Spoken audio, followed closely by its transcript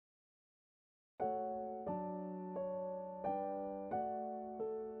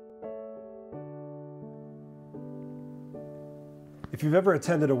If you've ever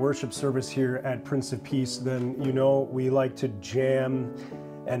attended a worship service here at Prince of Peace, then you know we like to jam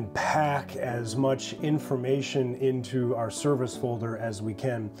and pack as much information into our service folder as we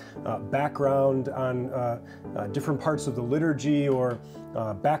can. Background on different parts of the liturgy, or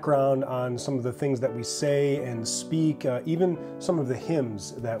background on some of the things that we say and speak, even some of the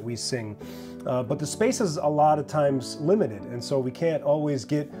hymns that we sing. But the space is a lot of times limited, and so we can't always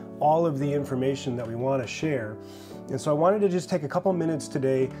get all of the information that we want to share. And so I wanted to just take a couple minutes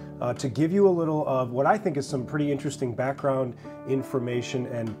today to give you a little of what I think is some pretty interesting background information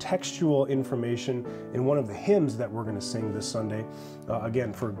and textual information in one of the hymns that we're going to sing this Sunday,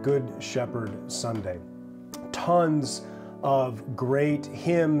 again, for Good Shepherd Sunday. Tons of great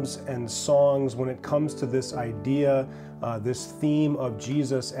hymns and songs when it comes to this idea, this theme of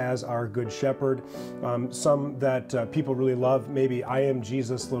Jesus as our Good Shepherd. Some that people really love, maybe I Am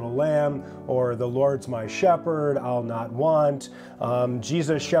Jesus' Little Lamb, or The Lord's My Shepherd, I'll Not Want,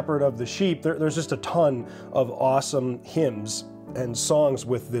 Jesus, Shepherd of the Sheep. There's just a ton of awesome hymns and songs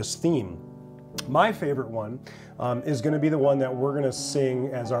with this theme. My favorite one is going to be the one that we're going to sing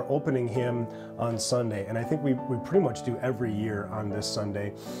as our opening hymn on Sunday, and I think we pretty much do every year on this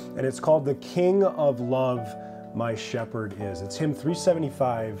Sunday, and it's called The King of Love, My Shepherd Is. It's hymn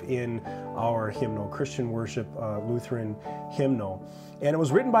 375 in our hymnal, Christian Worship Lutheran hymnal, and it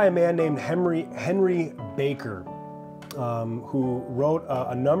was written by a man named Henry Baker, who wrote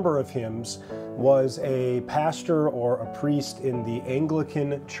a number of hymns, was a pastor or a priest in the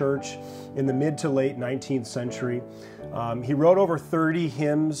Anglican Church in the mid to late 19th century. He wrote over 30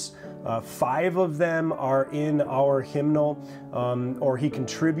 hymns. 5 of them are in our hymnal, or he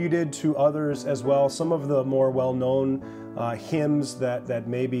contributed to others as well. Some of the more well-known hymns that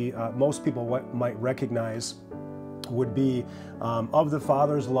maybe most people might recognize would be Of the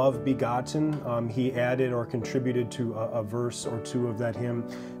Father's Love Begotten. He added or contributed to a verse or two of that hymn.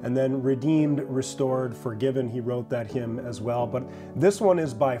 And then Redeemed, Restored, Forgiven, he wrote that hymn as well. But this one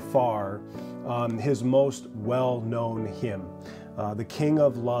is by far his most well-known hymn, The King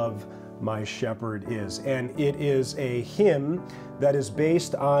of Love, My Shepherd Is. And it is a hymn that is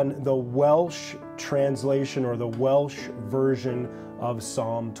based on the Welsh translation, or the Welsh version of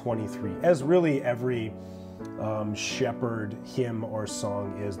Psalm 23, as really every shepherd hymn or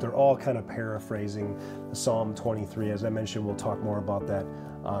song is. They're all kind of paraphrasing Psalm 23. As I mentioned, we'll talk more about that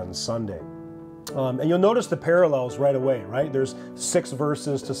on Sunday. And you'll notice the parallels right away, right? There's 6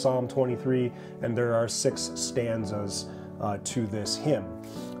 verses to Psalm 23, and there are 6 stanzas to this hymn.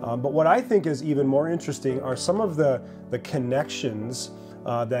 But what I think is even more interesting are some of the connections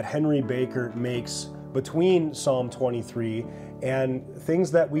that Henry Baker makes between Psalm 23 and things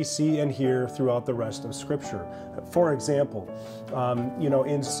that we see and hear throughout the rest of Scripture. For example,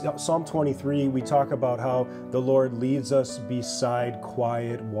 in Psalm 23, we talk about how the Lord leads us beside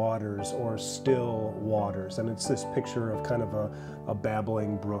quiet waters, or still waters. And it's this picture of kind of a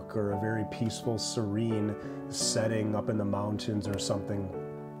babbling brook, or a very peaceful, serene setting up in the mountains or something.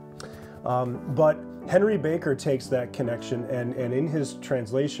 But Henry Baker takes that connection, and in his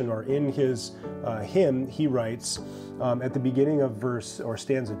translation, or in his hymn, he writes at the beginning of verse or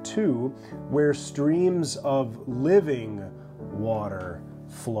stanza 2, where streams of living water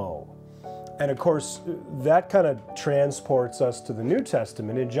flow. And of course, that kind of transports us to the New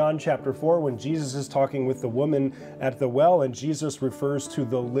Testament. In John chapter 4, when Jesus is talking with the woman at the well, and Jesus refers to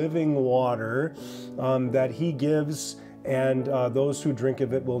the living water that he gives, and those who drink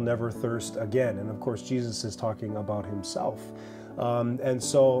of it will never thirst again. And of course, Jesus is talking about himself. And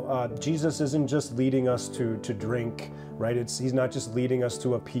so Jesus isn't just leading us to drink, right? He's not just leading us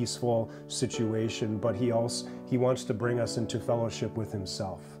to a peaceful situation, but he wants to bring us into fellowship with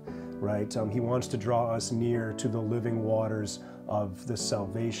himself, right? He wants to draw us near to the living waters of the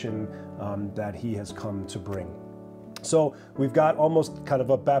salvation that he has come to bring. So we've got almost kind of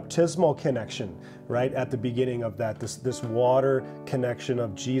a baptismal connection, right, at the beginning of that, this water connection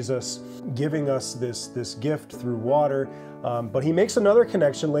of Jesus giving us this gift through water. But he makes another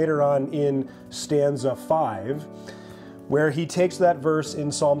connection later on in stanza 5, where he takes that verse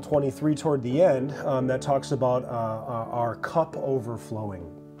in Psalm 23 toward the end that talks about our cup overflowing,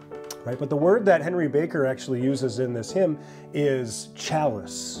 right? But the word that Henry Baker actually uses in this hymn is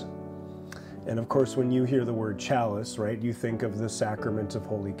chalice. And of course, when you hear the word chalice, right, you think of the sacrament of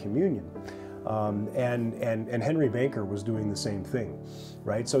Holy Communion. And Henry Baker was doing the same thing,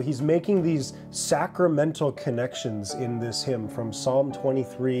 right? So he's making these sacramental connections in this hymn from Psalm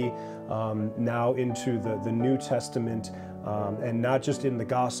 23 now into the New Testament, and not just in the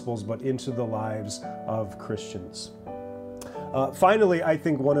Gospels, but into the lives of Christians. Finally, I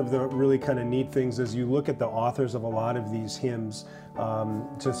think one of the really kind of neat things is you look at the authors of a lot of these hymns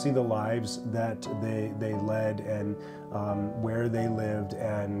to see the lives that they led and where they lived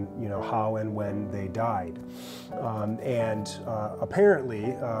and how and when they died.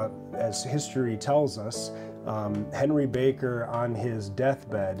 Apparently, as history tells us, Henry Baker on his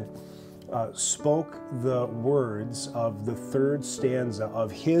deathbed spoke the words of the third stanza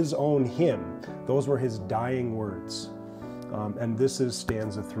of his own hymn. Those were his dying words. And this is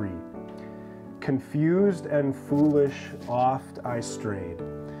stanza 3. Confused and foolish oft I strayed,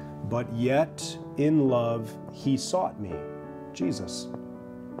 but yet in love he sought me, Jesus,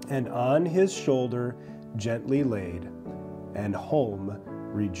 and on his shoulder gently laid, and home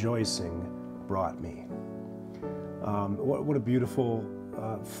rejoicing brought me. What a beautiful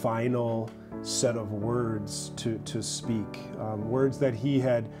final set of words to speak. Words that he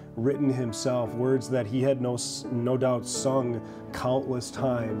had written himself, words that he had no doubt sung countless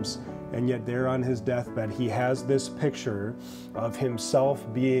times, and yet there on his deathbed he has this picture of himself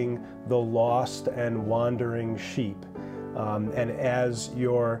being the lost and wandering sheep. And as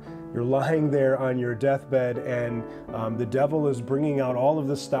you're lying there on your deathbed and the devil is bringing out all of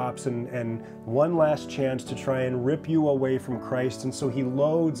the stops and one last chance to try and rip you away from Christ. And so he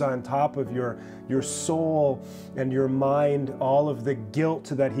loads on top of your soul and your mind all of the guilt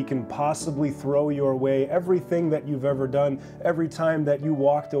that he can possibly throw your way, everything that you've ever done, every time that you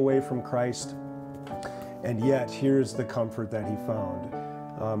walked away from Christ. And yet here's the comfort that he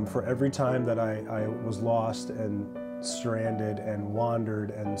found. For every time that I was lost and stranded and wandered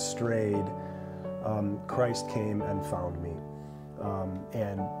and strayed, Christ came and found me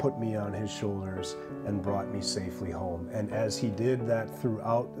and put me on his shoulders and brought me safely home. And as he did that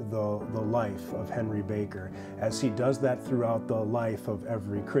throughout the life of Henry Baker, as he does that throughout the life of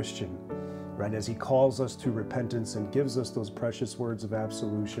every Christian, right, as he calls us to repentance and gives us those precious words of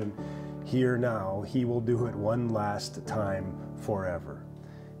absolution, here now, he will do it one last time forever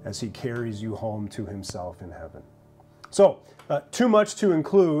as he carries you home to himself in heaven. So, too much to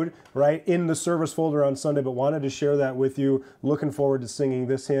include, right, in the service folder on Sunday, but wanted to share that with you. Looking forward to singing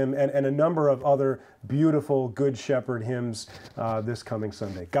this hymn and a number of other beautiful Good Shepherd hymns this coming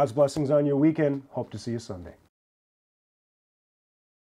Sunday. God's blessings on your weekend. Hope to see you Sunday.